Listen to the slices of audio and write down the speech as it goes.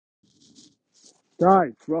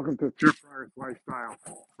Guys, welcome to Pure Progress Lifestyle,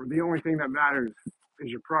 where the only thing that matters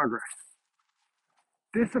is your progress.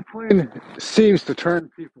 Discipline seems to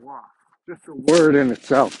turn people off. Just the word in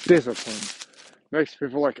itself, discipline, makes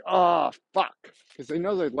people like, ah, fuck, because they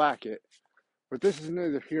know they lack it. But this is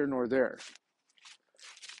neither here nor there.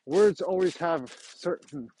 Words always have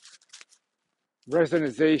certain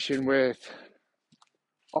resonation with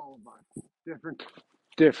all of us,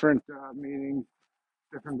 different meanings,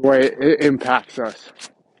 different way it impacts us.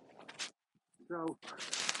 So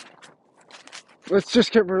let's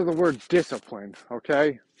just get rid of the word discipline,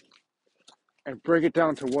 okay? And break it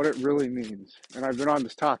down to what it really means. And I've been on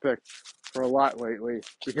this topic for a lot lately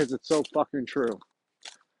because it's so fucking true.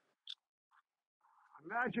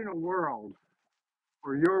 Imagine a world,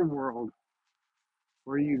 or your world,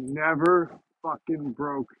 where you never fucking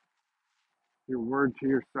broke your word to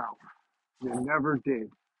yourself. You never did.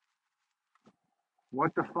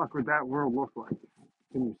 What the fuck would that world look like?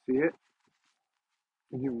 Can you see it?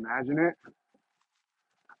 Can you imagine it?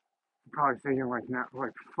 You're probably thinking like,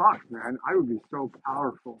 fuck, man, I would be so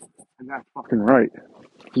powerful. And that's fucking right.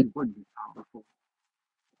 You would be powerful.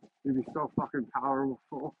 You'd be so fucking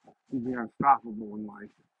powerful. You'd be unstoppable in life.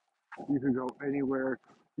 You could go anywhere.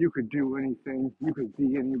 You could do anything. You could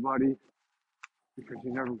be anybody because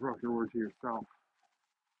you never broke your word to yourself.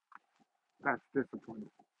 That's discipline.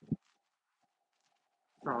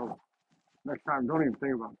 So next time, don't even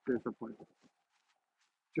think about discipline.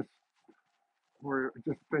 Just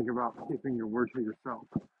just think about keeping your word to yourself.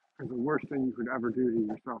 Because the worst thing you could ever do to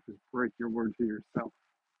yourself is break your word to yourself.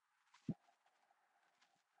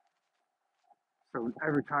 So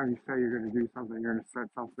every time you say you're going to do something, you're going to set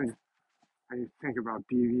something, and you think about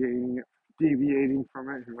deviating from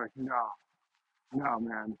it. You're like, no,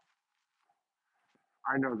 man,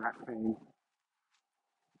 I know that thing.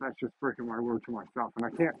 That's just breaking my word to myself, and I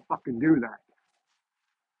can't fucking do that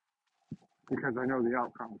because I know the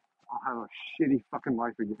outcome. I'll have a shitty fucking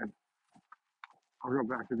life again. I'll go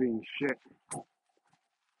back to being shit.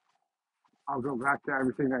 I'll go back to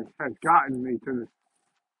everything that has gotten me to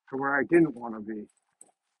where I didn't want to be.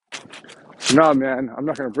 No, man, I'm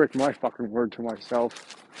not gonna break my fucking word to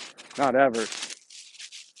myself. Not ever.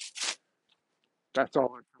 That's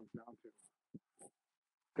all it comes down to.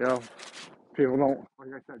 You know, people don't, like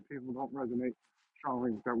I said, people don't resonate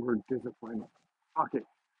strongly with that word discipline. Fuck it.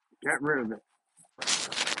 Get rid of it.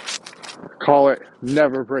 Call it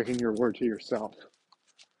never breaking your word to yourself.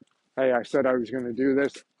 Hey, I said I was gonna do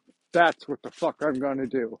this. That's what the fuck I'm gonna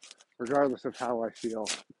do, regardless of how I feel.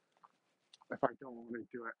 If I don't want to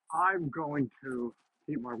do it, I'm going to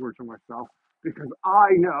keep my word to myself because I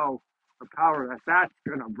know the power that that's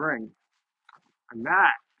gonna bring, and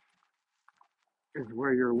that is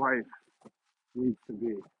where your life needs to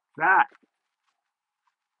be. That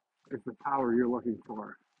is the power you're looking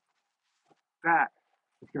for. That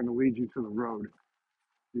is going to lead you to the road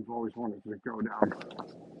you've always wanted to go down.